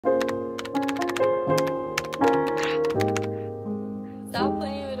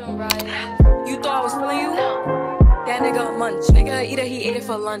munch. Nigga, either he ate it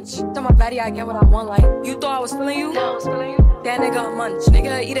for lunch. Tell my baddie I get what I want, like, you thought I was feeling you? No, I was feeling you. That nigga munch.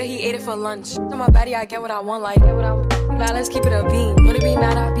 Nigga, either he ate it for lunch. Tell my baddie I get what I want, like, nah, let's keep it a beam. Wouldn't be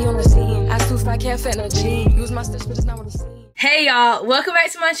mad, I'd be on the scene. Ass too fat, can't fit in a jean. Use my stitch, but it's not what it's seen. Hey y'all, welcome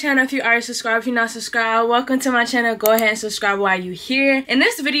back to my channel. If you are subscribed, if you're not subscribed, welcome to my channel. Go ahead and subscribe while you're here. In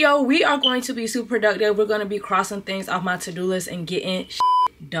this video, we are going to be super productive. We're going to be crossing things off my to-do list and getting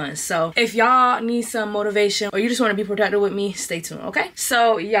done. So if y'all need some motivation or you just want to be productive with me, stay tuned, okay?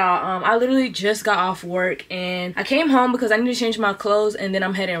 So y'all, I literally just got off work and I came home because I need to change my clothes and then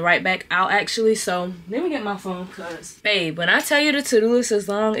I'm heading right back out actually. So let me get my phone because babe, when I tell you the to-do list is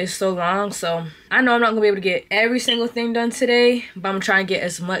long, it's so long. So I know I'm not gonna be able to get every single thing done today, but I'm trying to get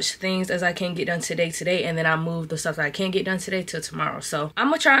as much things as I can get done today, and then I move the stuff that I can't get done today till tomorrow. So I'm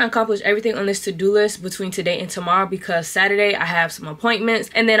gonna try and accomplish everything on this to-do list between today and tomorrow because Saturday I have some appointments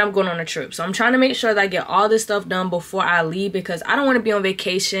and then I'm going on a trip. So I'm trying to make sure that I get all this stuff done before I leave because I don't want to be on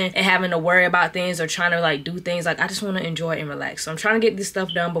vacation and having to worry about things or trying to like do things. Like I just want to enjoy and relax. So I'm trying to get this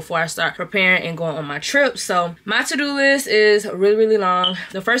stuff done before I start preparing and going on my trip. So my to-do list is really long.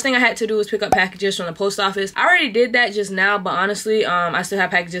 The first thing I had to do was pick up packages from the post office. I already did that just now, but honestly I still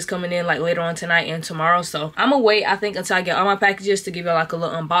have packages coming in like later on tonight and tomorrow. So I'm gonna wait I think until I get all my packages to give y'all like a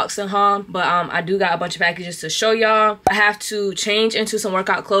little unboxing haul. But I do got a bunch of packages to show y'all. I have to change into some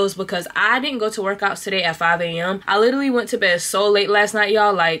workout clothes because I didn't go to workouts today at 5 a.m. I literally went to bed so late last night,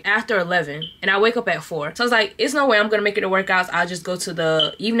 y'all, like after 11, and I wake up at 4. So I was like, it's no way I'm gonna make it to workouts. I'll just go to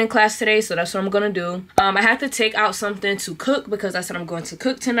the evening class today. So that's what I'm gonna do. I have to take out something to cook because I said I'm going to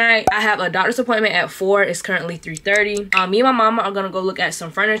cook tonight. I have a doctor's appointment at 4. It's currently 3:30. Me and my mama are gonna go look at some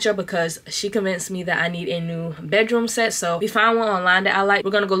furniture because she convinced me that I need a new bedroom set. So we found one online that I like.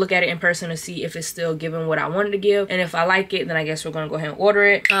 We're gonna go look at it in person to see if it's still giving what I wanted to give, and if I like it, then I guess we're gonna go ahead and order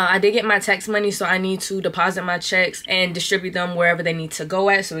it. I did get my tax money, so I need to deposit my checks and distribute them wherever they need to go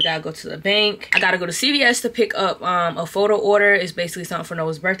at. So we gotta go to the bank. I gotta go to CVS to pick up a photo order. It's basically something for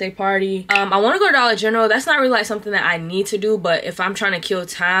Noah's birthday party. I want to go to Dollar General. That's not really like something that I need to do, but if I'm trying to kill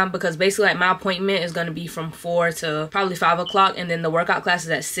time, because basically like my appointment is gonna be from 4 to probably 5 o'clock, and then the workout class is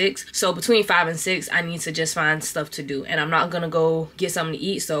at 6. So between 5 and 6 I need to just find stuff to do, and I'm not gonna go get something to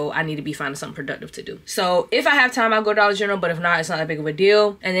eat, so I need to be finding something productive to do. So if I have time, I'll go to Dollar General, but if not, it's not that big of a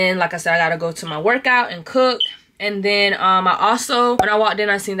deal. And then like I said, I gotta go to my workout and cook. And then I also, when I walked in,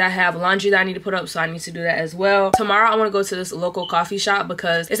 I seen that I have laundry that I need to put up, so I need to do that as well. Tomorrow I want to go to this local coffee shop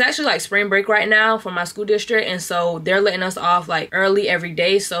because it's actually like spring break right now for my school district, and so they're letting us off like early every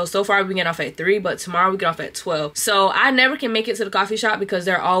day. So far we get off at 3, but tomorrow we get off at 12. So I never can make it to the coffee shop because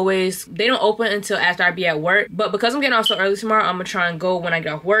they don't open until after I be at work. But because I'm getting off so early tomorrow, I'm gonna try and go when I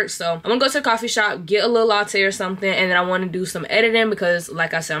get off work. So I'm gonna go to the coffee shop, get a little latte or something, and then I want to do some editing because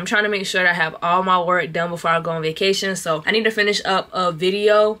like I said, I'm trying to make sure that I have all my work done before I go on vacation. So I need to finish up a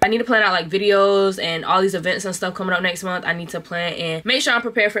video. I need to plan out like videos and all these events and stuff coming up next month. I need to plan and make sure I'm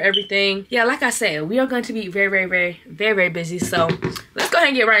prepared for everything. Yeah, like I said, we are going to be very busy. So let's go ahead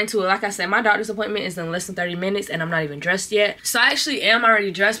and get right into it. Like I said, my doctor's appointment is in less than 30 minutes and I'm not even dressed yet. So I actually am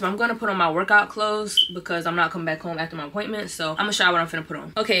already dressed, but I'm gonna put on my workout clothes because I'm not coming back home after my appointment. So I'm gonna show you what I'm finna put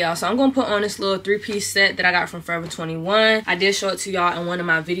on. Okay, y'all, so I'm gonna put on this little 3-piece set that I got from Forever 21. I did show it to y'all in one of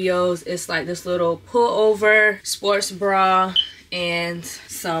my videos. It's like this little pullover sports bra and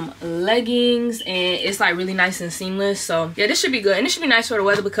some leggings, and it's like really nice and seamless. So yeah, this should be good, and this should be nice for the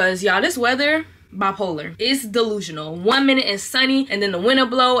weather because y'all, this weather bipolar. It's delusional. 1 minute it's sunny and then the wind will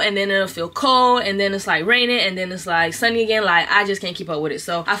blow and then it'll feel cold and then it's like raining and then it's like sunny again. Like I just can't keep up with it.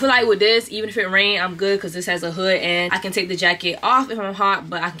 So I feel like with this, even if it rains, I'm good because this has a hood and I can take the jacket off if I'm hot,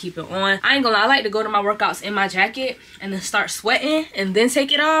 but I can keep it on. I ain't gonna lie, I like to go to my workouts in my jacket and then start sweating and then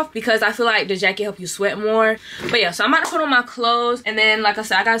take it off because I feel like the jacket help you sweat more. But yeah, so I'm about to put on my clothes, and then like I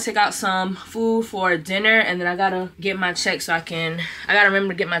said, I gotta take out some food for dinner, and then I gotta get my check so I gotta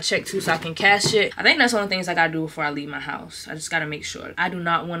remember to get my check too so I can cash it. I think that's one of the things I gotta do before I leave my house. I just gotta make sure. I do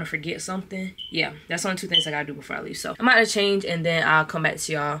not want to forget something. Yeah, that's only 2 things I gotta do before I leave. So I'm about to change and then I'll come back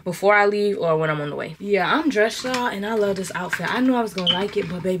to y'all before I leave or when I'm on the way. Yeah, I'm dressed, y'all, and I love this outfit. I knew I was gonna like it,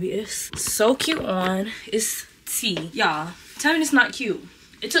 but baby, it's so cute on. It's tea. Y'all, tell me it's not cute.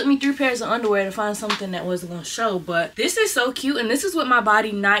 It took me 3 pairs of underwear to find something that wasn't gonna show, but this is so cute, and this is with my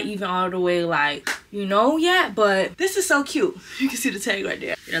body not even all the way like, you know, yet, but this is so cute. You can see the tag right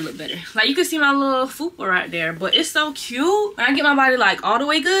there. That look better. Like you can see my little fupa right there, but it's so cute. When I get my body like all the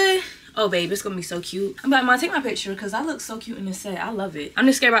way good, oh babe, it's gonna be so cute. I'm like, Mom, take my picture because I look so cute in this set. I love it. I'm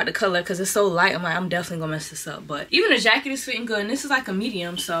just scared about the color because it's so light. I'm like, I'm definitely gonna mess this up, but even the jacket is fitting good, and this is like a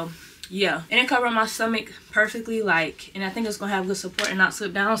medium, so yeah, and it covered my stomach perfectly, like, and I think it's gonna have good support and not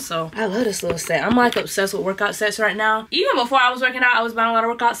slip down. So I love this little set. I'm like obsessed with workout sets right now. Even before I was working out, I was buying a lot of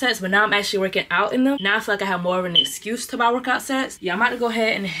workout sets, but now I'm actually working out in them. Now I feel like I have more of an excuse to buy workout sets. Yeah, I'm about to go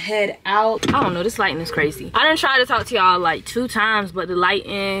ahead and head out. I don't know, this lighting is crazy. I done tried to talk to y'all like 2 times, but the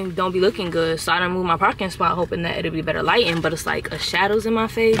lighting don't be looking good, so I done moved my parking spot hoping that it'll be better lighting, but it's like a shadows in my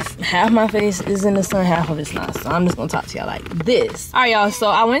face. Half my face is in the sun, half of it's not, so I'm just gonna talk to y'all like this. All right, y'all, so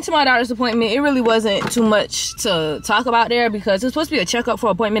I went to my doctor's appointment. It really wasn't too much to talk about there because it's supposed to be a checkup for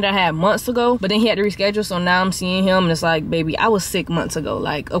an appointment I had months ago, but then he had to reschedule, so now I'm seeing him and it's like, baby, I was sick months ago.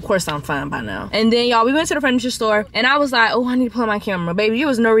 Like, of course I'm fine by now. And then y'all, we went to the furniture store and I was like, oh, I need to pull out my camera. Baby, there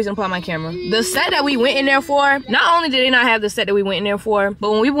was no reason to pull out my camera. The set that we went in there for, not only did they not have the set that we went in there for, but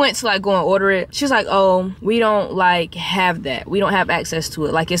when we went to like go and order it, she's like, oh, we don't like have that. We don't have access to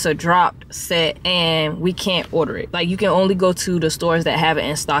it. Like, it's a dropped set and we can't order it. Like, you can only go to the stores that have it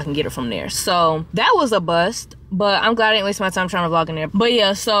in stock and get it from there. So that was a bust, but I'm glad I didn't waste my time trying to vlog in there. But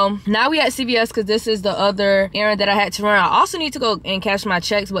yeah, so now we at CVS because this is the other errand that I had to run. I also need to go and cash my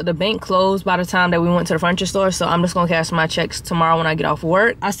checks, but the bank closed by the time that we went to the furniture store, so I'm just gonna cash my checks tomorrow when I get off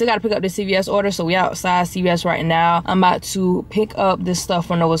work. I still gotta pick up the CVS order, so we outside CVS right now. I'm about to pick up this stuff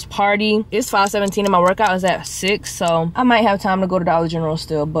for Noah's party. It's 5:17 and my workout is at 6, so I might have time to go to Dollar General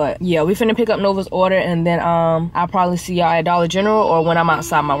still. But yeah, we finna pick up Nova's order and then I'll probably see y'all at Dollar General or when I'm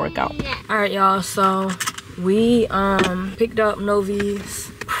outside my workout. All right, y'all, so we picked up Novi's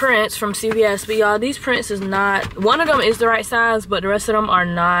prints from CVS, but y'all, these prints is not, one of them is the right size, but the rest of them are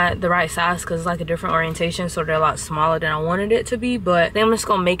not the right size because it's like a different orientation, so they're a lot smaller than I wanted it to be. But I think I'm just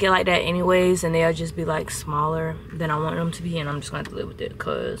gonna make it like that anyways, and they'll just be like smaller than I want them to be, and I'm just gonna have to live with it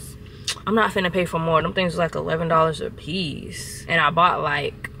because I'm not finna pay for more. Them things was like $11 a piece, and I bought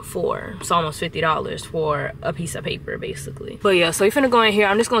like 4, so almost $50 for a piece of paper basically. But yeah, so we finna go in here.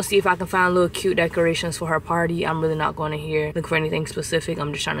 I'm just gonna see if I can find little cute decorations for her party. I'm really not going in here looking for anything specific.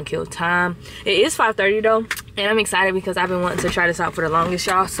 I'm just trying to kill time. It is 5:30 though, and I'm excited because I've been wanting to try this out for the longest,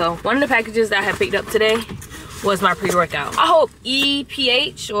 y'all. So one of the packages that I have picked up today was my pre-workout. I hope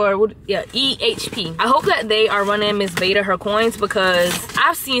EPH or EHP. I hope that they are running Miss Beta her coins because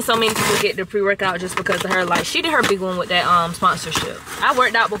I've seen so many people get the pre-workout just because of her. Like, she did her big one with that sponsorship. I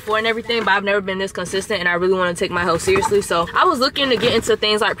worked out before and everything, but I've never been this consistent and I really want to take my health seriously. So I was looking to get into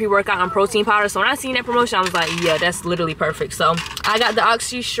things like pre-workout and protein powder. So when I seen that promotion, I was like, yeah, that's literally perfect. So I got the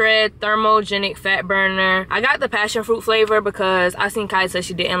Oxy Shred Thermogenic Fat Burner. I got the passion fruit flavor because I seen Kai said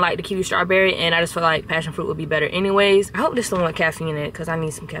she didn't like the kiwi strawberry, and I just feel like passion fruit would be better anyways. I hope this don't want caffeine in it because I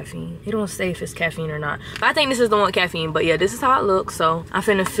need some caffeine. It don't say if it's caffeine or not, but I think this is the one with caffeine. But yeah, this is how it looks. So I'm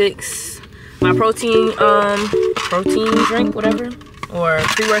finna fix my protein drink, whatever, or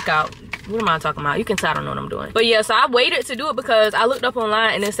pre-workout. What am I talking about? You can tell I don't know what I'm doing. But yeah, so I waited to do it because I looked up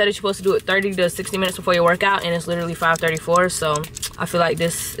online and it said that you're supposed to do it 30 to 60 minutes before your workout, and it's literally 5:34. So I feel like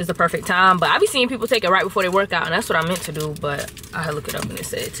this is the perfect time. But I be seeing people take it right before they work out, and that's what I meant to do, but I had to look it up and it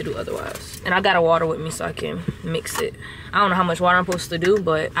said to do otherwise. And I got a water with me so I can mix it. I don't know how much water I'm supposed to do,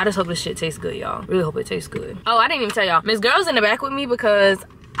 but I just hope this shit tastes good, y'all. Really hope it tastes good. Oh, I didn't even tell y'all. Miss Girl's in the back with me because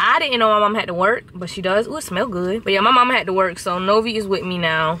I didn't know my mom had to work, but she does. Ooh, it smell good. But yeah, my mom had to work, so Novi is with me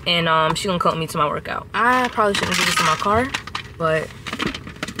now, and she gonna cook me to my workout. I probably shouldn't do this in my car, but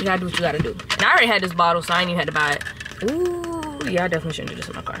you gotta do what you gotta do. And I already had this bottle, so I ain't even had to buy it. Ooh, yeah, I definitely shouldn't do this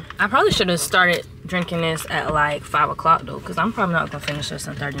in my car. I probably should have started drinking this at like 5 o'clock though, because I'm probably not gonna finish this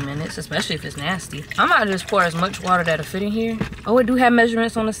in 30 minutes, especially if it's nasty. I might just pour as much water that'll fit in here. Oh, it do have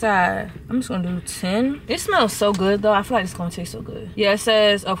measurements on the side. I'm just gonna do 10. It smells so good though. I feel like it's gonna taste so good. Yeah, it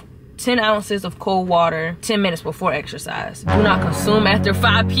says of 10 ounces of cold water 10 minutes before exercise. Do not consume after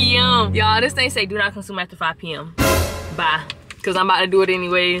 5 p.m. Y'all, this thing say do not consume after 5 p.m. Bye. Because I'm about to do it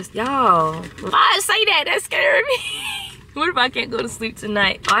anyways. Y'all, why say that? That scared me. What if I can't go to sleep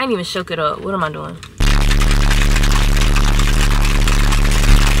tonight? Oh, I ain't even shook it up. What am I doing?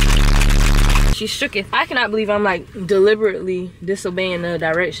 She shook it. I cannot believe I'm like deliberately disobeying the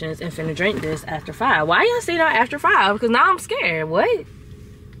directions and finna drink this after 5. Why y'all say that after 5? Because now I'm scared. What?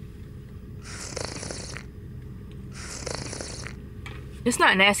 It's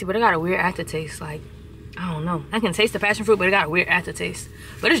not nasty, but it got a weird aftertaste. Like, I don't know. I can taste the passion fruit, but it got a weird aftertaste.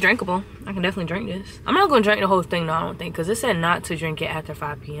 But it's drinkable. I can definitely drink this. I'm not gonna drink the whole thing though, I don't think, because it said not to drink it after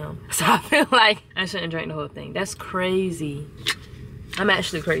 5 p.m. So I feel like I shouldn't drink the whole thing. That's crazy. I'm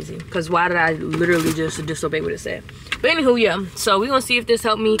actually crazy. Because why did I literally just disobey what it said? But anywho, yeah. So we're gonna see if this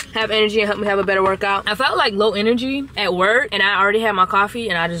helped me have energy and help me have a better workout. I felt like low energy at work, and I already had my coffee,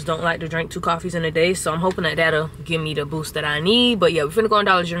 and I just don't like to drink 2 coffees in a day. So I'm hoping that that'll give me the boost that I need. But yeah, we're finna go in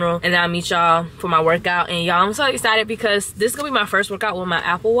Dollar General, and then I'll meet y'all for my workout. And y'all, I'm so excited because this is gonna be my first workout with my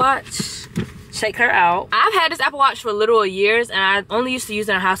Apple Watch. Check her out. I've had this Apple Watch for literal years, and I only used to use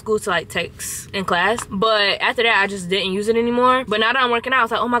it in high school to like text in class. But after that, I just didn't use it anymore. But now that I'm working out, I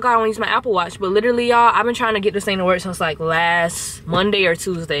was like, oh my God, I want to use my Apple Watch. But literally, y'all, I've been trying to get this thing to work since like last Monday or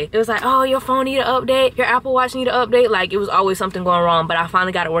Tuesday. It was like, oh, your phone need an update. Your Apple Watch need an update. Like, it was always something going wrong. But I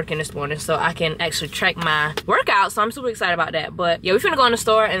finally got it working this morning, so I can actually track my workout. So I'm super excited about that. But yeah, we're finna go in the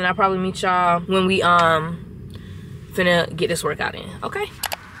store, and then I'll probably meet y'all when we finna get this workout in. Okay.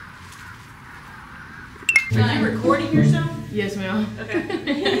 Are you recording yourself? Yes, ma'am.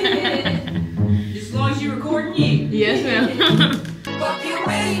 Okay. As long as you're recording you. Yes, ma'am.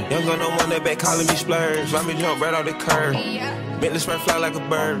 Young gun on one that back calling me splurge. Let me jump right off the curb. Bentley spread fly like a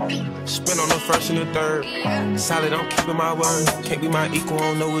bird. Spin on the first and the third. Solid, I'm keeping my word. Can't be my equal, I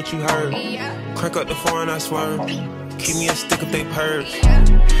don't know what you heard. Crank up the foreign, I swerve. Keep me a stick if they purge.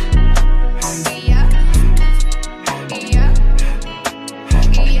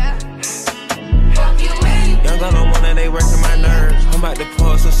 Young gun on one that they working my nerves. I'm about to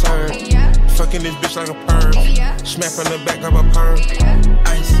pause a serve. Fucking this bitch like a perm. Smack from the back of a perm.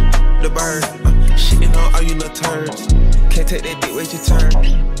 Ice, the bird. Shitting on all you little turds. Can't take that dick, wait your turn.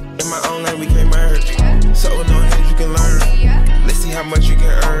 In my own lane, we can't merge. So with no hands, you can learn. Let's see how much you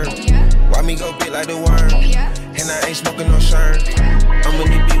can earn. Why me go big like the worm? And I ain't smoking no shern. I'm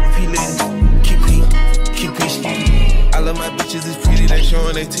in the beat with P-Lin. Keep I love my bitches, it's pretty. They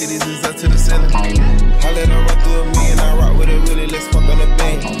showing their titties, it's up to the ceiling. I let her run through a million, I rock with her really, let's fuck on the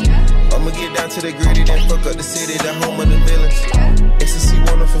bed. I'ma get down to the gritty, then fuck up the city, the home of the villains. Ecstasy,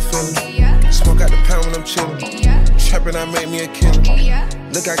 wonderful feeling. Smoke out the pound when I'm chillin'. Trappin', I made me a killer.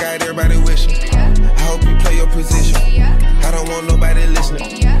 Look, I got everybody wishing. I hope you play your position. I don't want nobody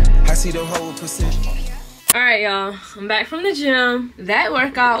listening. I see the whole precision. All right, y'all, I'm back from the gym. That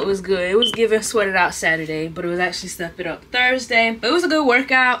workout was good. It was giving sweat it out Saturday, but it was actually step it up Thursday. But it was a good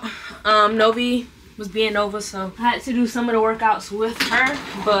workout. Novi was being Nova, so I had to do some of the workouts with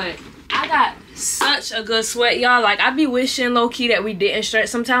her, but I got such a good sweat, y'all. Like, I be wishing low-key that we didn't stretch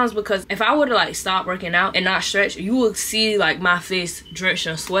sometimes, because if I would have like stopped working out and not stretch, you would see like my face drenched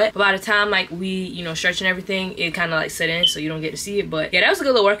in sweat. But by the time like we, you know, stretch and everything, it kind of like set in, so you don't get to see it. But yeah, that was a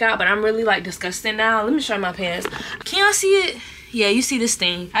good little workout, but I'm really like disgusting now. Let me show you my pants. Can y'all see it? Yeah, you see the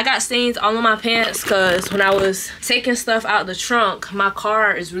stain. I got stains all on my pants because when I was taking stuff out the trunk, my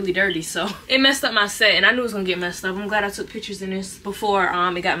car is really dirty, so it messed up my set, and I knew it was gonna get messed up. I'm glad I took pictures in this before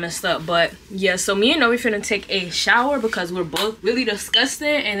it got messed up. But yeah, so me and Noe finna take a shower because we're both really disgusting,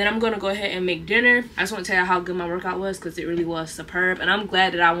 and then I'm gonna go ahead and make dinner. I just want to tell you how good my workout was, because it really was superb, and I'm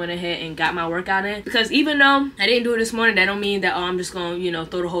glad that I went ahead and got my workout in, because even though I didn't do it this morning, that don't mean that, oh, I'm just gonna, you know,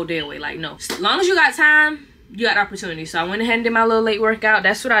 throw the whole day away. Like, no, as long as you got time, you got the opportunity. So I went ahead and did my little late workout.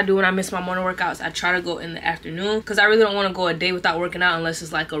 That's what I do when I miss my morning workouts. I try to go in the afternoon, because I really don't want to go a day without working out unless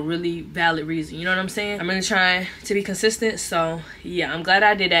it's like a really valid reason. You know what I'm saying? I'm really trying to be consistent. So yeah, I'm glad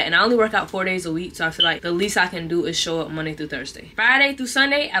I did that. And I only work out 4 days a week, so I feel like the least I can do is show up Monday through Thursday. Friday through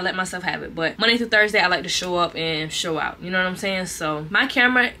Sunday, I let myself have it, but Monday through Thursday, I like to show up and show out. You know what I'm saying? So my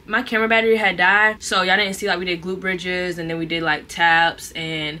camera battery had died, so y'all didn't see like we did glute bridges, and then we did like taps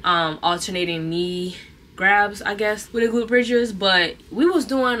and alternating knee grabs, I guess, with the glute bridges. But we was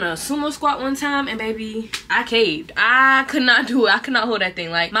doing a sumo squat one time, and baby, I caved. I could not do it. I could not hold that thing.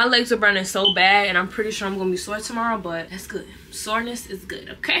 Like, my legs are burning so bad, and I'm pretty sure I'm gonna be sore tomorrow, but that's good. Soreness is good,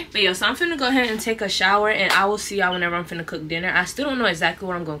 okay? But yeah, so I'm finna go ahead and take a shower, and I will see y'all whenever I'm finna cook dinner. I still don't know exactly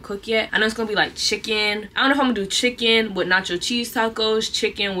what I'm gonna cook yet. I know it's gonna be like chicken. I don't know if I'm gonna do chicken with nacho cheese tacos,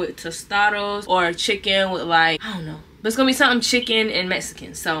 chicken with tostados, or chicken with like, I don't know. But it's gonna be something chicken and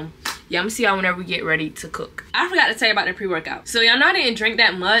Mexican. So yeah, I'm gonna see y'all whenever we get ready to cook. I forgot to tell you about the pre-workout. So y'all know I didn't drink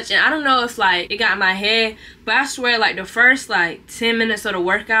that much, and I don't know if like it got in my head, but I swear like the first like 10 minutes of the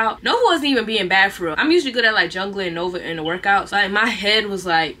workout, Nova wasn't even being bad for real. I'm usually good at like jungling Nova in the workouts. Like, my head was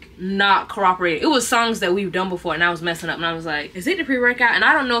like not cooperating. It was songs that we've done before, and I was messing up, and I was like, is it the pre-workout? And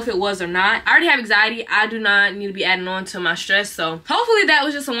I don't know if it was or not. I already have anxiety. I do not need to be adding on to my stress, so hopefully that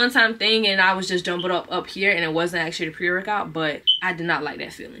was just a one-time thing, and I was just jumbled up here, and it wasn't actually the pre-workout. But I did not like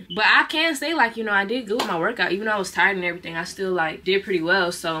that feeling. But I can say, like, you know, I did good with my workout. Even though I was tired and everything, I still like did pretty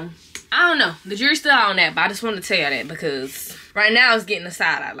well. So I don't know. The jury's still out on that, but I just wanted to tell y'all that because right now it's getting a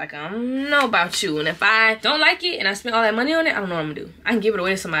side eye. Like, I don't know about you. And if I don't like it and I spend all that money on it, I don't know what I'm gonna do. I can give it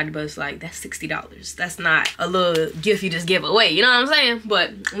away to somebody, but it's like, that's $60. That's not a little gift you just give away. You know what I'm saying?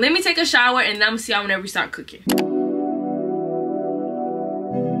 But let me take a shower and then I'm gonna see y'all whenever we start cooking.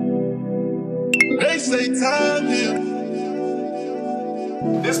 They say time here.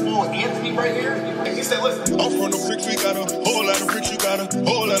 This fool Anthony right here, he said, listen. I'm from the bricks, we got a whole lot of bricks, you got a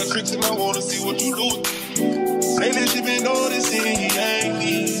whole lot of tricks, and I wanna see what you do. Say that you been noticing he ain't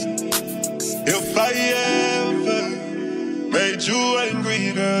easy. If I ever made you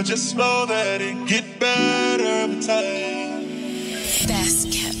angry, girl, just know that it get better with time.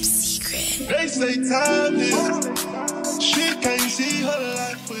 Best kept secret. They say time is, she can't see her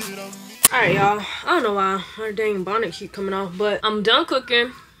life without me. Alright, y'all. I don't know why our dang bonnet keep coming off, but I'm done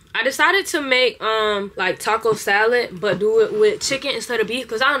cooking. I decided to make like taco salad, but do it with chicken instead of beef,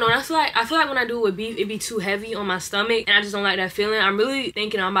 because I don't know, I feel like when I do it with beef, it'd be too heavy on my stomach, and I just don't like that feeling. I'm really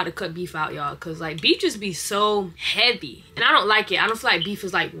thinking I'm about to cut beef out, y'all, because like beef just be so heavy, and I don't like it. I don't feel like beef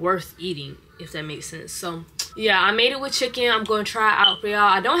is like worth eating, if that makes sense. So yeah, I made it with chicken. I'm going to try it out for y'all.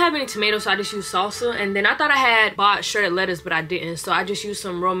 I don't have any tomatoes, so I just use salsa. And then I thought I had bought shredded lettuce, but I didn't. So I just used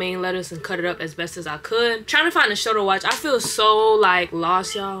some romaine lettuce and cut it up as best as I could. Trying to find a show to watch. I feel so like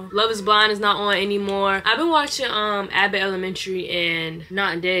lost, y'all. Love is Blind is not on anymore. I've been watching Abbott Elementary and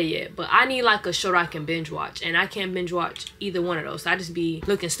Not Dead Yet, but I need like a show that I can binge watch, and I can't binge watch either one of those. So I just be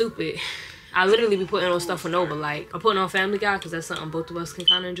looking stupid. I literally be putting on stuff for Nova, like I'm putting on Family Guy because that's something both of us can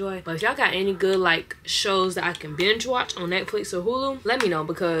kind of enjoy. But if y'all got any good like shows that I can binge watch on Netflix or Hulu, let me know,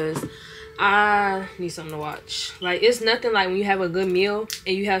 because I need something to watch. Like, it's nothing like when you have a good meal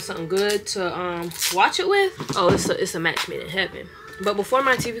and you have something good to watch it with. Oh, it's a match made in heaven. But before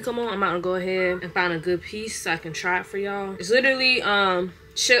my TV come on, I'm about to go ahead and find a good piece so I can try it for y'all. It's literally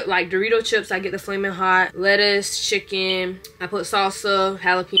chip, like Dorito chips. I get the flaming hot, lettuce, chicken. I put salsa,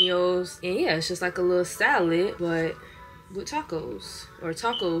 jalapenos, and yeah, it's just like a little salad, but with tacos or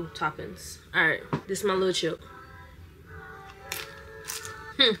taco toppings. All right, this is my little chip.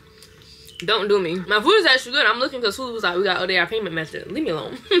 Don't do me. My food is actually good. I'm looking because food was like, we got ODI payment method. Leave me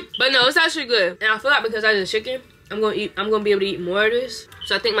alone. But no, it's actually good. And I feel like because I did chicken, I'm gonna be able to eat more of this.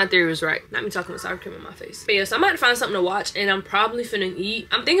 So I think my theory was right. Not me talking with sour cream in my face. But yeah, so I'm about to find something to watch, and I'm probably finna eat.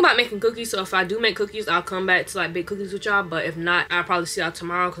 I'm thinking about making cookies, so if I do make cookies, I'll come back to like bake cookies with y'all. But if not, I'll probably see y'all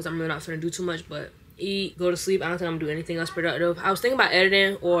tomorrow because I'm really not finna do too much but eat, go to sleep. I don't think I'm gonna do anything else productive. I was thinking about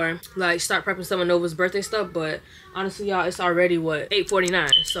editing or like start prepping some of Nova's birthday stuff, but honestly, y'all, it's already what,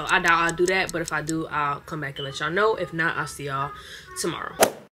 8:49. So I doubt I'll do that, but if I do, I'll come back and let y'all know. If not, I'll see y'all tomorrow.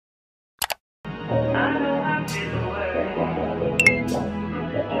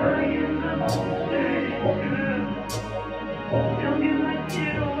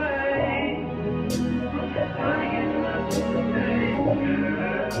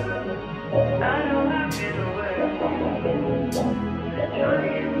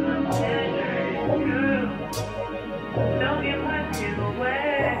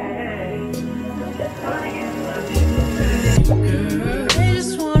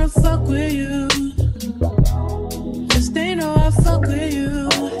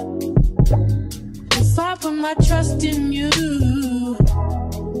 My trust in you.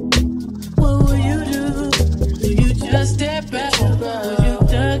 What will you do? Will you just step back? Will you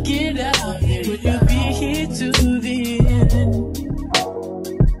duck it out? Will you be here to the end?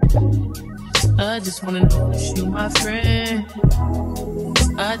 I just wanna know if you my friend.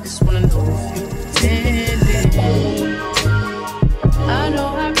 I just wanna know if you pretending. I know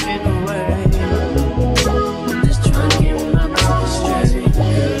I've been away. I'm just trying to get my mind straight.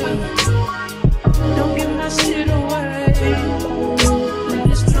 Don't give my shit away. I'm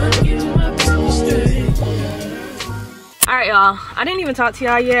just trying to get my mind straight. Alright, y'all, I didn't even talk to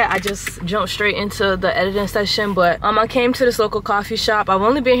y'all yet. I just jumped straight into the editing session, but I came to this local coffee shop. I've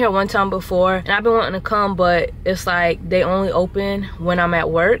only been here one time before, and I've been wanting to come, but it's like they only open when I'm at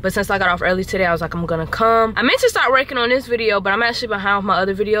work. But since I got off early today, I was like, I'm gonna come. I meant to start working on this video, but I'm actually behind with my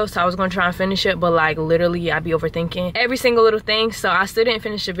other videos, so I was gonna try and finish it, but like literally I'd be overthinking every single little thing, so I still didn't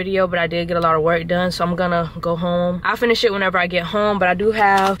finish the video, but I did get a lot of work done, so I'm gonna go home. I'll finish it whenever I get home, but I do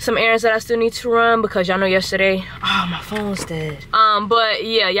have some errands that I still need to run because y'all know yesterday, oh, my phone's dead. But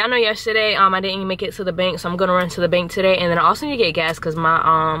yeah, y'all know yesterday I didn't even make it to the bank, so I'm gonna run to the bank today, and then I also need to get gas because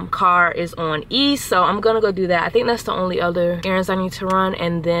my car is on E, so I'm gonna go do that. I think that's the only other errands I need to run,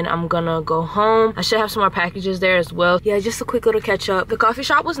 and then I'm gonna go home. I should have some more packages there as well. Yeah, just a quick little catch up. The coffee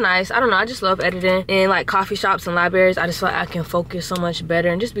shop was nice. I don't know, I just love editing in like coffee shops and libraries. I just feel like I can focus so much better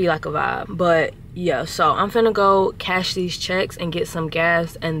and just be like a vibe. But yeah, so I'm finna go cash these checks and get some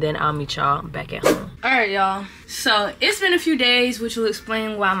gas, and then I'll meet y'all back at home. All right, y'all, so it's been a few days, which will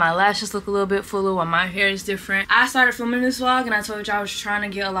explain why my lashes look a little bit fuller, why my hair is different. I started filming this vlog and I told y'all I was trying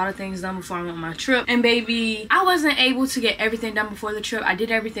to get a lot of things done before I went on my trip, and baby, I wasn't able to get everything done before the trip. I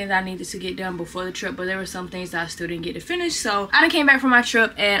did everything that I needed to get done before the trip, but there were some things that I still didn't get to finish. So I done came back from my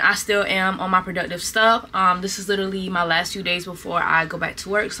trip and I still am on my productive stuff. This is literally my last few days before I go back to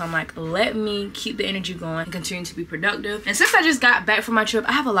work, so I'm like, let me keep the energy going and continue to be productive. And since I just got back from my trip,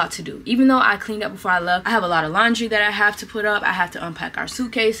 I have a lot to do. Even though I cleaned up before I left, I have a lot of laundry that I have to put up. I have to unpack our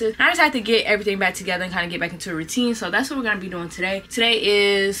suitcases. I just have to get everything back together and kind of get back into a routine. So that's what we're gonna be doing today. Today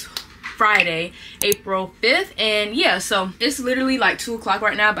is Friday, April 5th, and yeah, so it's literally like 2 o'clock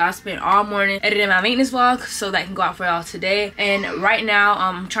right now, but I spent all morning editing my maintenance vlog so that can go out for y'all today. And right now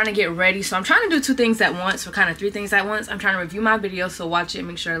I'm trying to get ready, so I'm trying to do 2 things at once, or kind of 3 things at once. I'm trying to review my video, so watch it,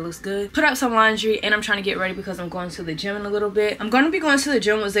 make sure it looks good, put up some laundry, and I'm trying to get ready because I'm going to the gym in a little bit. I'm going to be going to the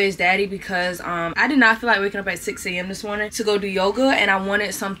gym with Zay's daddy because I did not feel like waking up at 6 a.m. this morning to go do yoga, and I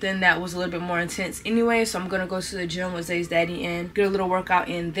wanted something that was a little bit more intense anyway, so I'm gonna go to the gym with Zay's daddy and get a little workout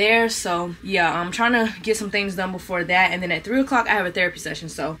in there. So yeah, I'm trying to get some things done before that, and then at 3 o'clock I have a therapy session.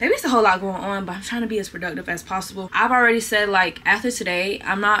 So maybe it's a whole lot going on, but I'm trying to be as productive as possible. I've already said, like, after today, it's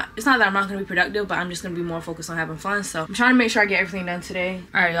not that I'm not gonna be productive, but I'm just gonna be more focused on having fun. So I'm trying to make sure I get everything done today.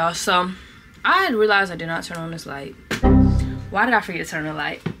 All right, y'all, so I realized I did not turn on this light. Why did I forget to turn the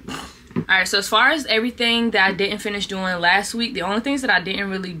light? Alright, so as far as everything that I didn't finish doing last week, the only things that I didn't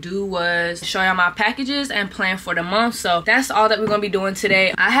really do was show y'all my packages and plan for the month. So that's all that we're going to be doing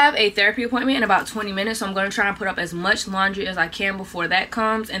today. I have a therapy appointment in about 20 minutes, so I'm going to try and put up as much laundry as I can before that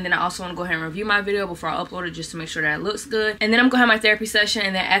comes. And then I also want to go ahead and review my video before I upload it, just to make sure that it looks good. And then I'm going to have my therapy session,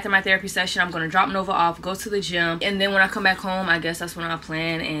 and then after my therapy session, I'm going to drop Nova off, go to the gym, and then when I come back home, I guess that's when I'll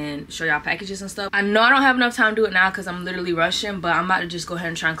plan and show y'all packages and stuff. I know I don't have enough time to do it now because I'm literally rushing, but I'm about to just go ahead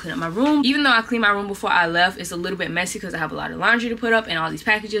and try and clean up my room. Even though I cleaned my room before I left, it's a little bit messy because I have a lot of laundry to put up and all these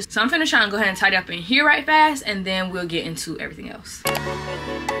packages. So I'm finna try and go ahead and tidy up in here right fast, and then we'll get into everything else. Fourth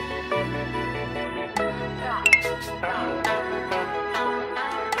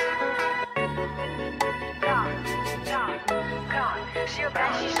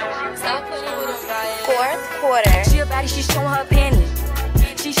quarter. She a baddie, she's showing her panties.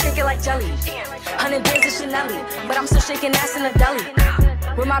 She shaking like jelly. 100 bands of Chanel, but I'm still shaking ass in the deli.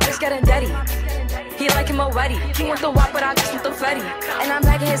 With my bitch getting dirty. He like him already. He want the walk, but I just want the Freddy. And I'm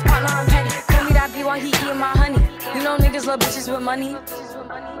back in his partner, I'm petty. Call me that B while he eating my honey. You know niggas love bitches with money.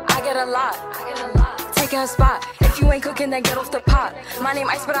 I get a lot. Taking a spot. If you ain't cooking, then get off the pot. My name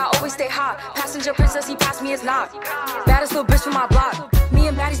Ice, but I always stay hot. Passenger princess, he passed me his knock. Baddest little bitch from my block. Me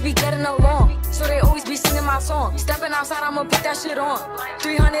and baddies be getting along, so they always be singing my song. Stepping outside, I'ma put that shit on.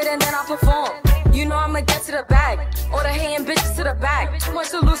 300 and then I perform. You know I'ma get to the bag. All the hating bitches to the back. Too much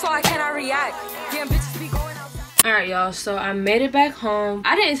to lose, so I cannot react. Damn bitches be going outside. Alright, y'all, so I made it back home.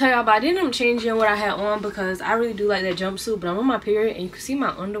 I didn't tell y'all, but I didn't end up changing what I had on because I really do like that jumpsuit, but I'm on my period and you can see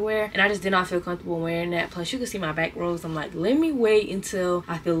my underwear, and I just did not feel comfortable wearing that. Plus you can see my back rolls. I'm like, let me wait until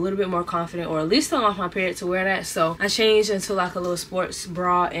I feel a little bit more confident, or at least I'm off my period, to wear that. So I changed into like a little sports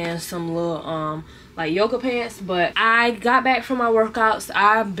bra and some little like yoga pants. But I got back from my workouts.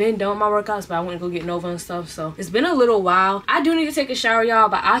 I've been done with my workouts, but I went to go get Nova and stuff, so it's been a little while. I do need to take a shower, y'all,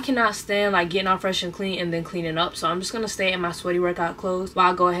 but I cannot stand like getting all fresh and clean and then cleaning up, so I'm just gonna stay in my sweaty workout clothes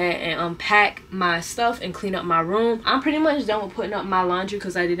while I go ahead and unpack my stuff and clean up my room. I'm pretty much done with putting up my laundry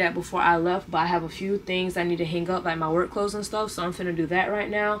because I did that before I left, but I have a few things I need to hang up, like my work clothes and stuff, so I'm finna do that right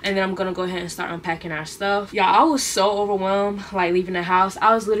now. And then I'm gonna go ahead and start unpacking our stuff. Y'all, I was so overwhelmed like leaving the house.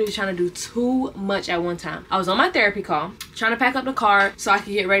 I was literally trying to do too much at one time. I was on my therapy call trying to pack up the car so I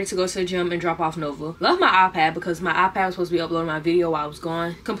could get ready to go to the gym and drop off Nova. Left my iPad because my iPad was supposed to be uploading my video while I was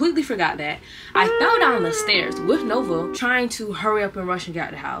gone. Completely forgot that. I fell down the stairs with Nova trying to hurry up and rush and get out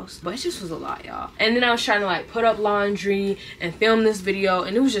of the house, but it just was a lot, y'all. And then I was trying to like put up laundry and film this video,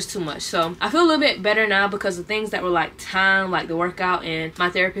 and it was just too much. So I feel a little bit better now because the things that were like time, like the workout and my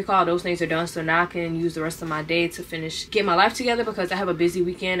therapy call, those things are done. So now I can use the rest of my day to get my life together because I have a busy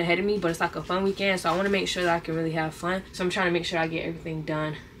weekend ahead of me, but it's like a fun weekend, so I want to make sure that I can really have fun. So I'm trying to make sure I get everything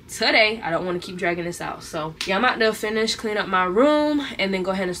done today. I don't want to keep dragging this out. So yeah, I'm about to finish clean up my room and then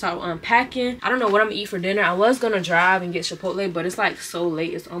go ahead and start unpacking. I don't know what I'm gonna eat for dinner. I was gonna drive and get Chipotle, but it's like so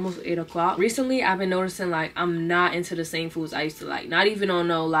late. It's almost 8 o'clock. Recently I've been noticing like I'm not into the same foods I used to like. Not even on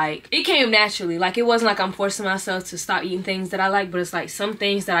no, like, it came naturally. Like, it wasn't like I'm forcing myself to stop eating things that I like, but it's like some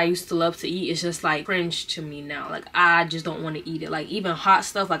things that I used to love to eat, it's just like cringe to me now. Like, I just don't want to eat it. Like, even hot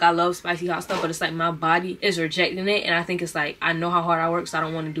stuff, like I love spicy hot stuff, but it's like my body is rejecting it, and I think it's like I know how hard I work, so I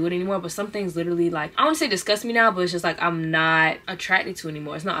don't want to do do it anymore. But some things literally, like, I don't want to say disgust me now, but it's just like I'm not attracted to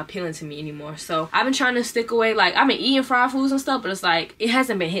anymore. It's not appealing to me anymore. So I've been trying to stick away. Like, I've been eating fried foods and stuff, but it's like it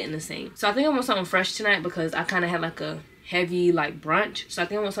hasn't been hitting the same. So I think I want something fresh tonight because I kind of had like a heavy like brunch, so I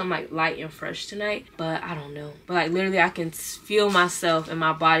think I want something like light and fresh tonight, but I don't know. But like literally I can feel myself and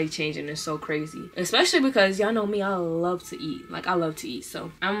my body changing. It's so crazy, especially because y'all know me, I love to eat. Like, I love to eat,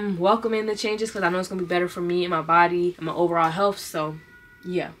 so I'm welcoming the changes because I know it's gonna be better for me and my body and my overall health. So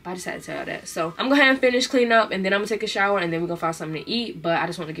yeah, I just had to tell y'all that. So I'm gonna go ahead and finish cleaning up, and then I'm gonna take a shower, and then we're gonna find something to eat. But I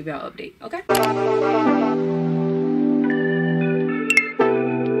just want to give y'all an update, okay?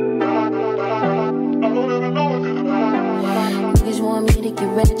 Niggas want me to get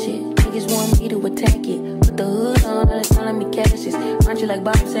ratchet. Niggas want me to attack it. Put the hood on, they're calling me Cassius. Aren't you like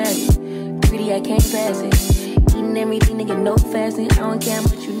Bob Saget? Greedy, I can't pass it. Eating everything, nigga, no fasting. I don't care how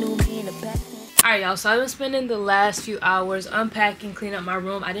much you knew me in the past. Alright, y'all, so I've been spending the last few hours unpacking, cleaning up my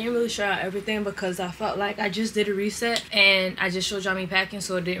room. I didn't really show y'all everything because I felt like I just did a reset and I just showed y'all me packing,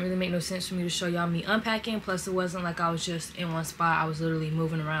 so it didn't really make no sense for me to show y'all me unpacking. Plus, it wasn't like I was just in one spot. I was literally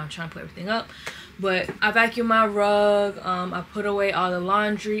moving around trying to put everything up. But I vacuumed my rug, I put away all the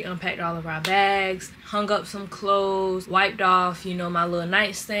laundry, unpacked all of our bags, hung up some clothes, wiped off, you know, my little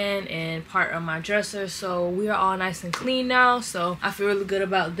nightstand and part of my dresser. So we are all nice and clean now, so I feel really good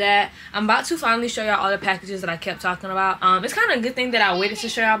about that. I'm about to finally show y'all all the packages that I kept talking about. It's kind of a good thing that I waited to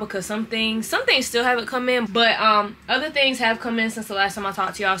show y'all because some things still haven't come in, but other things have come in since the last time I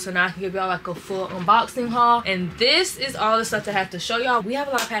talked to y'all, so now I can give y'all like a full unboxing haul. And this is all the stuff that I have to show y'all. We have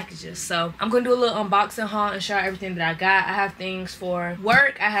a lot of packages, so I'm gonna do a little unboxing haul and show everything that I got. I have things for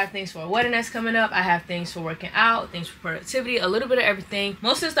work, I have things for a wedding that's coming up, I have things for working out, things for productivity, a little bit of everything.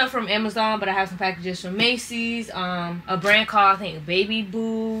 Most of the stuff from Amazon, but I have some packages from Macy's, a brand called, I think, Baby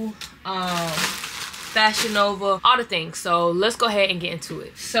Boo, Fashion Nova, all the things. So let's go ahead and get into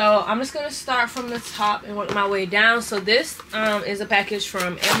it. So I'm just gonna start from the top and work my way down. So this is a package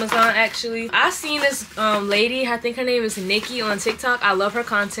from Amazon. Actually, I seen this lady, I think her name is Nikki, on TikTok. I love her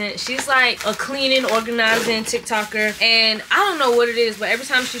content. She's like a cleaning, organizing TikToker, and I don't know what it is, but every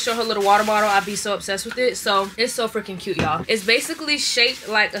time she show her little water bottle, I'd be so obsessed with it. So it's so freaking cute, y'all. It's basically shaped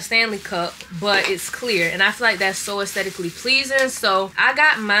like a Stanley cup, but it's clear, and I feel like that's so aesthetically pleasing. So I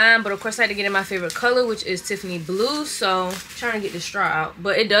got mine, but of course I had to get in my favorite color, which is Tiffany blue. So I'm trying to get the straw out,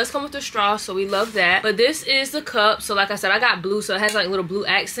 but it does come with the straw, so we love that. But this is the cup. So like I said, I got blue, so it has like little blue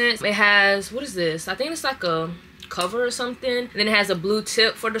accents. It has, what is this? I think it's like a cover or something. And then it has a blue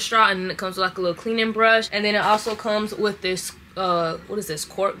tip for the straw, and then it comes with like a little cleaning brush. And then it also comes with this what is this,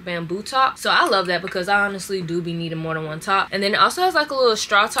 cork bamboo top. So I love that because I honestly do be needing more than one top. And then it also has like a little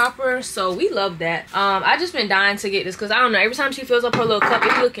straw topper, so we love that. I just been dying to get this because I don't know, every time she fills up her little cup,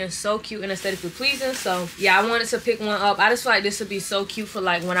 it's looking so cute and aesthetically pleasing. So yeah, I wanted to pick one up. I just feel like this would be so cute for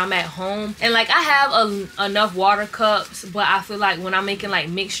like when I'm at home, and like I have enough water cups, but I feel like when I'm making like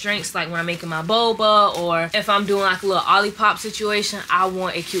mixed drinks, like when I'm making my boba, or if I'm doing like a little Olipop situation, I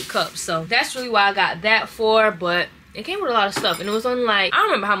want a cute cup. So that's really why I got that for. But it came with a lot of stuff, and it was on like, I don't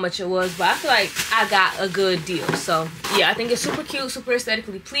remember how much it was, but I feel like I got a good deal. So yeah, I think it's super cute, super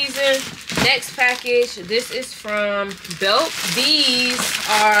aesthetically pleasing. Next package, this is from Belk. These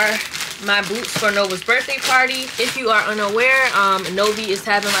are my boots for Nova's birthday party. If you are unaware, Novi is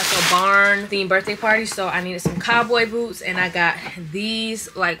having like a barn themed birthday party, so I needed some cowboy boots, and I got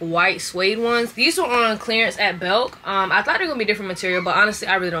these like white suede ones. These were on clearance at Belk. I thought they were gonna be different material, but honestly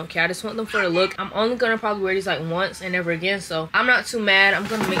I really don't care. I just want them for the look. I'm only gonna probably wear these like once and never again, so I'm not too mad. I'm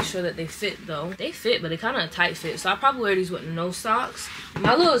gonna make sure that they fit though. They fit, but they kind of tight fit, so I'll probably wear these with no socks.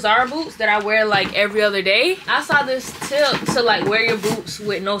 My little Zara boots that I wear like every other day, I saw this tip to like wear your boots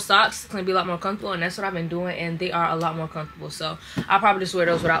with no socks. It's gonna be a lot more comfortable, and that's what I've been doing, and they are a lot more comfortable, so I'll probably just wear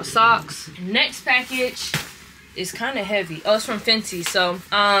those without socks. Next package is kind of heavy. Oh, it's from Fenty. So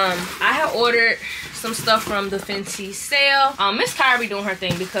I had ordered some stuff from the Fenty sale. Miss Kyra be doing her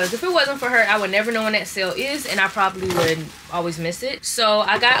thing, because if it wasn't for her, I would never know when that sale is, and I probably would always miss it. So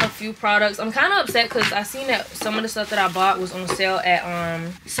I got a few products. I'm kind of upset because I seen that some of the stuff that I bought was on sale at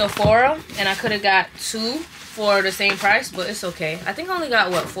Sephora, and I could have got 2 for the same price, but it's okay. I think I only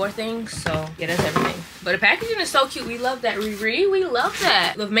got, what, 4 things? So yeah, that's everything. But the packaging is so cute. We love that, Riri. We love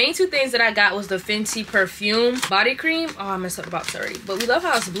that. The main 2 things that I got was the Fenty perfume body cream. Oh, I messed up the box already. But we love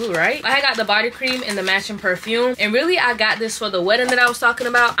how it's blue, right? I got the body cream and the matching perfume. And really, I got this for the wedding that I was talking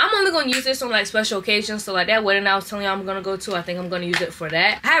about. I'm only going to use this on like special occasions. So like that wedding I was telling you I'm going to go to, I think I'm going to use it for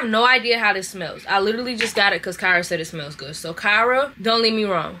that. I have no idea how this smells. I literally just got it because Kyra said it smells good. So Kyra, don't leave me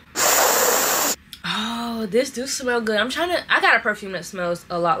wrong. Oh, Oh, this do smell good. I got a perfume that smells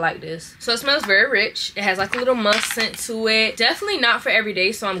a lot like this. So it smells very rich. It has like a little musk scent to it. Definitely not for every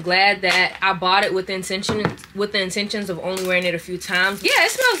day, so I'm glad that I bought it with the intentions of only wearing it a few times. Yeah,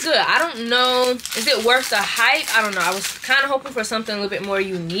 it smells good. I don't know, is it worth the hype? I don't know. I was kind of hoping for something a little bit more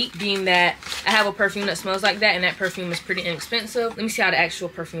unique, being that I have a perfume that smells like that, and that perfume is pretty inexpensive. Let me see how the actual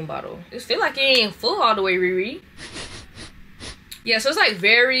perfume bottle. I just feel like it ain't full all the way, Riri. Yeah, so it's like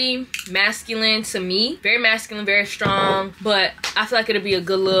very masculine to me. Very masculine, very strong. But I feel like it'll be a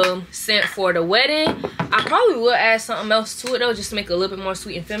good little scent for the wedding. I probably will add something else to it though, just to make it a little bit more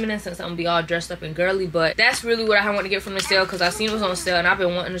sweet and feminine, since I'm gonna be all dressed up and girly. But that's really what I want to get from the sale, because I seen it was on sale and I've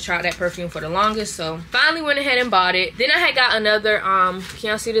been wanting to try that perfume for the longest. So finally went ahead and bought it. Then I had got another, can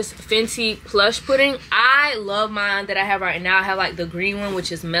y'all see this? Fenty Plush Pudding. I love mine that I have right now. I have like the green one,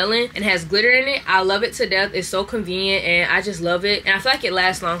 which is melon and has glitter in it. I love it to death. It's so convenient and I just love it. And I feel like it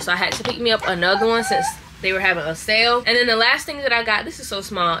lasts long, so I had to pick me up another one since they were having a sale. And then the last thing that I got, this is so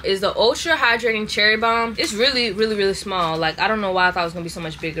small, is the Ultra Hydrating Cherry Bomb. It's really, really, really small. Like, I don't know why I thought it was gonna be so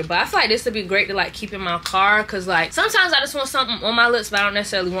much bigger, but I feel like this would be great to like keep in my car, because like sometimes I just want something on my lips, but I don't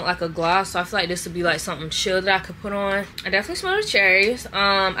necessarily want like a gloss. So I feel like this would be like something chill that I could put on. I definitely smell the cherries.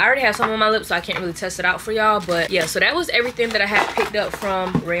 I already have some on my lips, so I can't really test it out for y'all. But yeah, so that was everything that I had picked up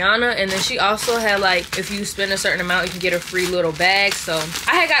from Rihanna. And then she also had like, if you spend a certain amount, you can get a free little bag. So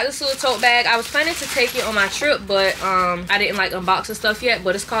I had got this little tote bag. I was planning to take it on my trip, but I didn't like unbox the stuff yet.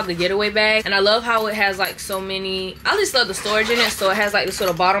 But it's called the Getaway Bag, and I love how it has like so many, I just love the storage in it. So it has like this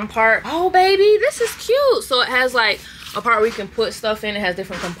little bottom part. Oh baby, this is cute. So it has like a part where you can put stuff in. It has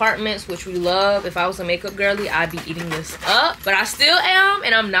different compartments, which we love. If I was a makeup girly, I'd be eating this up, but I still am,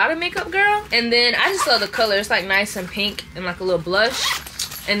 and I'm not a makeup girl. And then I just love the color. It's like nice and pink and like a little blush.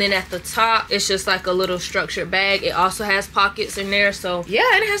 And then at the top, it's just like a little structured bag. It also has pockets in there. So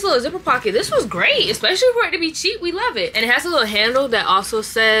yeah, and it has a little zipper pocket. This was great, especially for it to be cheap. We love it. And it has a little handle that also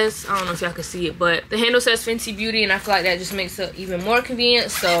says, I don't know if y'all can see it, but the handle says Fenty Beauty, and I feel like that just makes it even more convenient.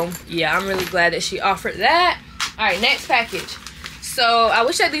 So yeah, I'm really glad that she offered that. All right, next package. So I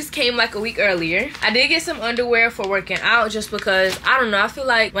wish that these came like a week earlier. I did get some underwear for working out, just because, I don't know, I feel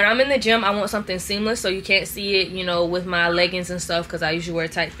like when I'm in the gym, I want something seamless so you can't see it, you know, with my leggings and stuff, because I usually wear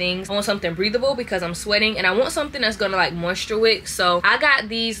tight things. I want something breathable because I'm sweating, and I want something that's gonna like moisture wick. So I got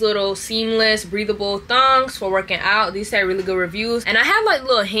these little seamless breathable thongs for working out. These had really good reviews, and I have like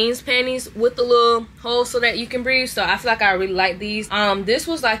little Hanes panties with the little hole so that you can breathe. So I feel like I really like these. This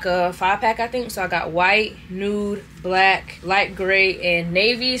was like a 5-pack, I think. So I got white, nude, black, light gray, and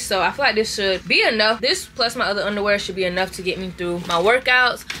navy. So I feel like this should be enough. This plus my other underwear should be enough to get me through my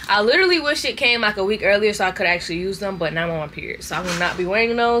workouts. I literally wish it came like a week earlier so I could actually use them, but now I'm on my period, so I will not be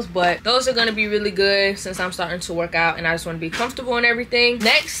wearing those. But those are going to be really good since I'm starting to work out and I just want to be comfortable and everything.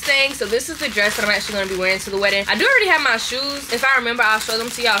 Next thing, so this is the dress that I'm actually going to be wearing to the wedding. I do already have my shoes. If I remember, I'll show them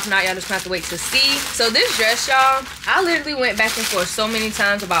to y'all. If not, y'all just have to wait to see. So this dress, y'all, I literally went back and forth so many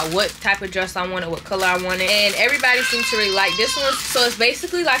times about what type of dress I wanted, what color I wanted, and everybody seemed to really like this one. So it's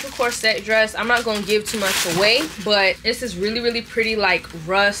basically like a corset dress. I'm not gonna give too much away, but this is really, really pretty, like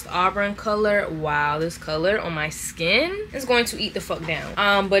rust auburn color. Wow, this color on my skin is going to eat the fuck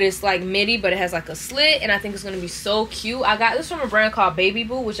down. But it's like midi, but it has like a slit, and I think it's gonna be so cute. I got this from a brand called Baby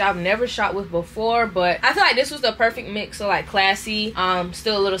Boo, which I've never shot with before, but I feel like this was the perfect mix of like classy,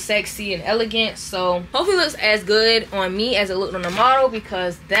 still a little sexy and elegant. So hopefully it looks as good on me as it looked on the model,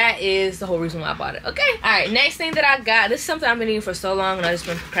 because that is the whole reason why I bought it. Okay, all right, next thing that I got, this is something I've been needing for so long and I've just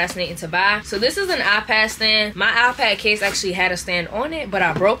been procrastinating to buy. So this is an iPad stand. My iPad case actually had a stand on it, but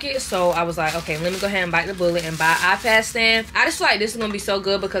I broke it, so I was like, okay, let me go ahead and bite the bullet and buy an iPad stand. I just feel like this is gonna be so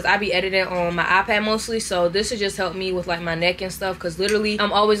good because I be editing on my iPad mostly, so this would just help me with like my neck and stuff, because literally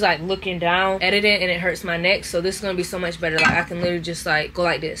I'm always like looking down editing and it hurts my neck. So this is gonna be so much better. Like I can literally just like go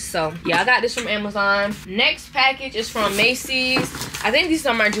like this. So yeah, I got this from Amazon. Next package is from Macy's. I think these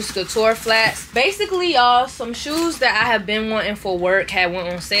are my Juicy Couture flats. Basically, y'all, some shoes that I have been wanting for work had went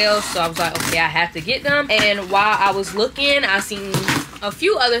on sale, so I was like, okay, I have to get them. And while I was looking, I seen a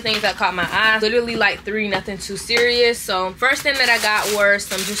few other things that caught my eye. Literally like 3, nothing too serious. So first thing that I got were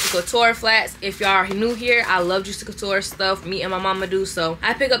some Juicy Couture flats. If y'all are new here, I love Juicy Couture stuff. Me and my mama do. So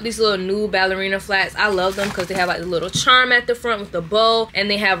I pick up these little new ballerina flats. I love them because they have like the little charm at the front with the bow, and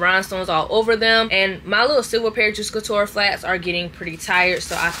they have rhinestones all over them. And my little silver pair of Juicy Couture flats are getting pretty tired,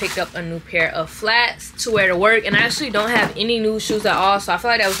 so I picked up a new pair of flats to wear to work. And I actually don't have any new shoes at all, so I feel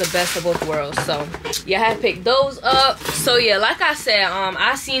like that was the best of both worlds. So yeah, I had picked those up. So yeah, like I said,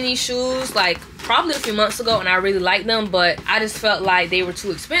 I seen these shoes like probably a few months ago, and I really liked them, but I just felt like they were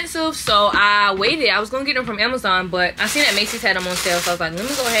too expensive, so I waited. I was gonna get them from Amazon, but I seen that Macy's had them on sale, so I was like, let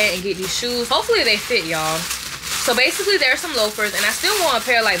me go ahead and get these shoes. Hopefully they fit, y'all. So basically there's some loafers, and I still want a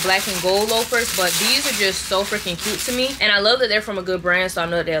pair of like black and gold loafers, but these are just so freaking cute to me, and I love that they're from a good brand, so I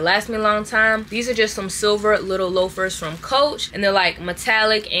know that they'll last me a long time. These are just some silver little loafers from Coach, and they're like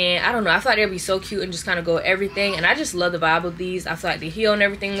metallic, and I don't know, I feel like they'd be so cute and just kind of go with everything, and I just love the vibe of these. I feel like the heel and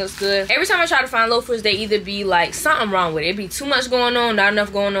everything looks good. Every time I try to find loafers, they either be like something wrong with it. It'd be too much going on, not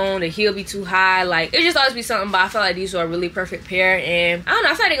enough going on, the heel be too high, like it just always be something, but I feel like these are a really perfect pair, and I don't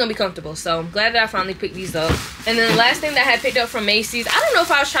know, I feel like they're gonna be comfortable, so I'm glad that I finally picked these up. And then the last thing that I had picked up from Macy's, I don't know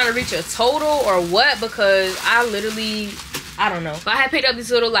if I was trying to reach a total or what, because I don't know, but I had picked up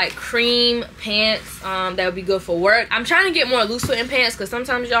these little like cream pants that would be good for work. I'm trying to get more loose fitting pants, because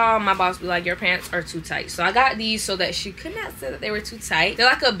sometimes y'all, my boss be like, your pants are too tight, so I got these so that she could not say that they were too tight. They're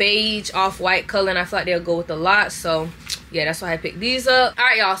like a beige off-white color, and I feel like they'll go with a lot, so yeah, that's why I picked these up. All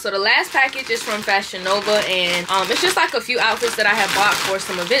right, y'all, so the last package is from Fashion Nova, and it's just like a few outfits that I have bought for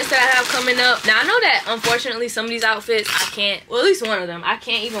some events that I have coming up. Now I know that unfortunately some of these outfits I can't, well, at least one of them I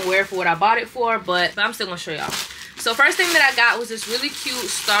can't even wear for what I bought it for, but I'm still gonna show y'all. So first thing that I got was this really cute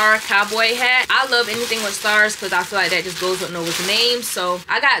star cowboy hat. I love anything with stars, because I feel like that just goes with Nova's name. So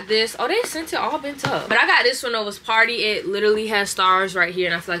I got this. Oh, they sent it all bent up. But I got this for Nova's party. It literally has stars right here,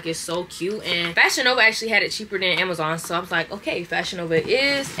 and I feel like it's so cute. And Fashion Nova actually had it cheaper than Amazon, so I was like, okay, Fashion Nova it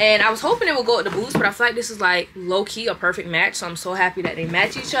is. And I was hoping it would go with the boots, but I feel like this is like low-key a perfect match, so I'm so happy that they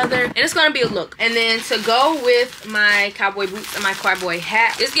match each other. And it's gonna be a look. And then to go with my cowboy boots and my cowboy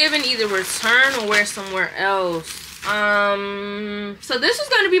hat, it's given either return or wear somewhere else. So this is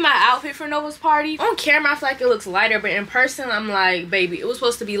gonna be my outfit for Nova's party. On camera I feel like it looks lighter, but in person I'm like, baby, it was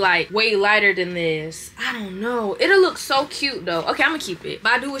supposed to be like way lighter than this. I don't know, it'll look so cute though. Okay, I'm gonna keep it,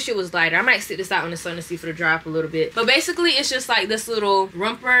 but I do wish it was lighter. I might sit this out in the sun to see if it'll dry up a little bit. But basically it's just like this little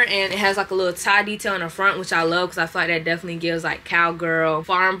romper, and it has like a little tie detail in the front, which I love, because I feel like that definitely gives like cowgirl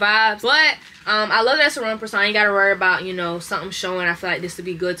farm vibes. But I love that it's a romper, so I ain't gotta worry about, you know, something showing. I feel like this would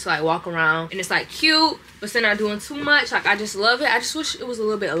be good to like walk around, and it's like cute, but still not doing too much. Like I just love it. I just wish it was a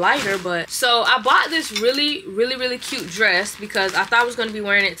little bit lighter. But so I bought this really cute dress, because I thought I was gonna be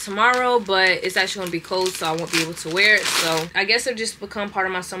wearing it tomorrow, but it's actually gonna be cold, so I won't be able to wear it. So I guess it'll just become part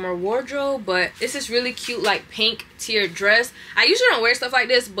of my summer wardrobe. But it's this really cute like pink tiered dress. I usually don't wear stuff like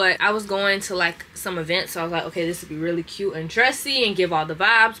this, but I was going to like some events, so I was like, okay, this would be really cute and dressy and give all the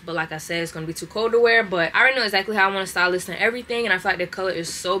vibes. But like I said, it's gonna be too cold to wear, but I already know exactly how I want to style this and everything, and I feel like the color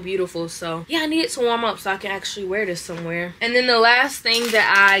is so beautiful. So yeah, I need it to warm up so I can actually wear this somewhere. And then the last thing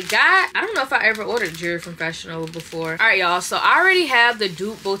that I got, I don't know if I ever ordered jewelry from Fashion Nova before. All right, y'all, so I already have the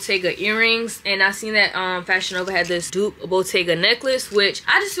dupe Bottega earrings, and I seen that Fashion Nova had this dupe Bottega necklace, which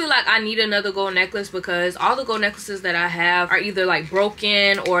I just feel like I need another gold necklace, because all the gold necklaces that I have are either like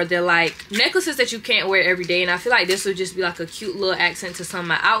broken, or they're like necklaces that you can't wear every day, and I feel like this would just be like a cute little accent to some of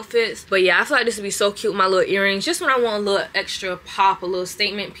my outfits. But yeah, I feel like this would be so cute with my little earrings, just when I want a little extra pop, a little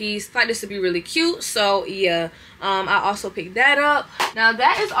statement piece. I feel like this would be really cute. So yeah, I also picked that up. Now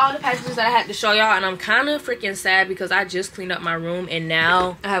that is all the packages that I had to show y'all, and I'm kind of freaking sad because I just cleaned up my room, and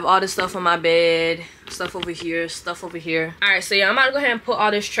now I have all this stuff on my bed, stuff over here, stuff over here. All right, so yeah, I'm about to go ahead and put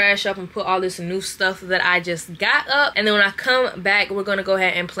all this trash up and put all this new stuff that I just got up, and then when I come back, we're gonna go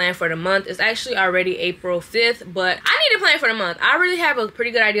ahead and plan for the month. It's actually already April 5th, but I need to plan for the month. I really have a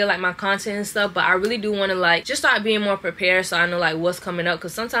pretty good idea like my content and stuff, but I really do want to like just start being more prepared, so I know like what's coming up,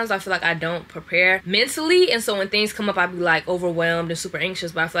 because sometimes I feel like I don't prepare mentally, and so when things come up I be like overwhelmed and super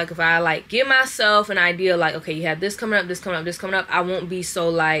anxious. But I feel like if I like give myself an idea like, okay, you have this coming up, this coming up, this coming up, I won't be so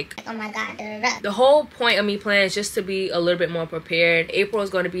like, oh my god, the whole point of me planning is just to be a little bit more prepared. April is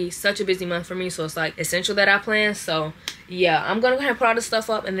going to be such a busy month for me, so it's like essential that I plan. So yeah, I'm gonna go ahead and put all this stuff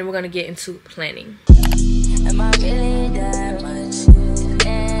up, and then we're gonna get into planning. Am I really that much?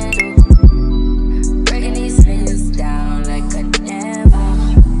 Breaking these niggas down like a never.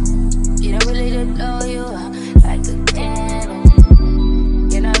 You don't really just blow you up like a candle.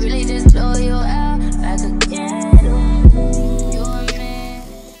 You know, really just blow you out like a candle.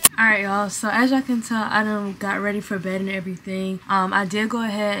 Alright y'all, so as y'all can tell, I done got ready for bed and everything. I did go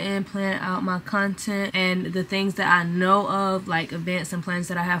ahead and plan out my content and the things that I know of, like events and plans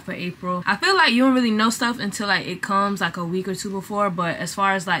that I have for April. I feel like you don't really know stuff until like it comes like a week or two before, but as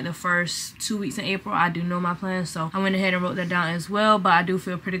far as like the first 2 weeks in April, I do know my plans, so I went ahead and wrote that down as well. But I do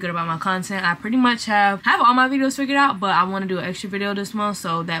feel pretty good about my content. I pretty much have all my videos figured out, but I want to do an extra video this month,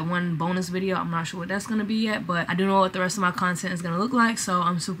 so that one bonus video, I'm not sure what that's going to be yet, but I do know what the rest of my content is going to look like, so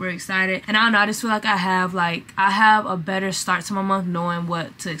I'm super excited. And I don't know, I just feel like I have a better start to my month, knowing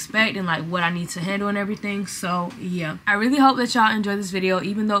what to expect and like what I need to handle and everything. So yeah, I really hope that y'all enjoyed this video,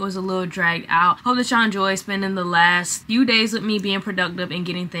 even though it was a little dragged out. Hope that y'all enjoy spending the last few days with me being productive and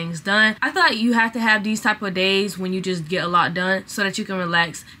getting things done. I feel like you have to have these type of days when you just get a lot done so that you can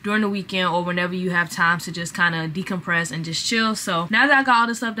relax during the weekend or whenever you have time to just kind of decompress and just chill. So now that I got all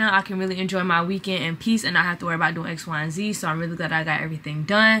this stuff done, I can really enjoy my weekend in peace and not have to worry about doing X, Y, and Z. So I'm really glad I got everything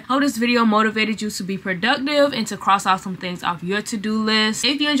done. Hope this video motivated you to be productive and to cross off some things off your to-do list.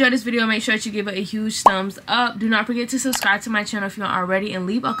 If you enjoyed this video, make sure that you give it a huge thumbs up. Do not forget to subscribe to my channel if you aren't already, and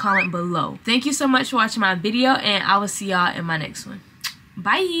leave a comment below. Thank you so much for watching my video, and I will see y'all in my next one.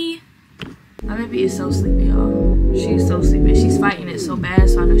 Bye. My baby is so sleepy, y'all. She's so sleepy. She's fighting it so bad,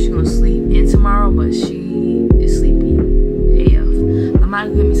 so I know she's gonna sleep in tomorrow, but she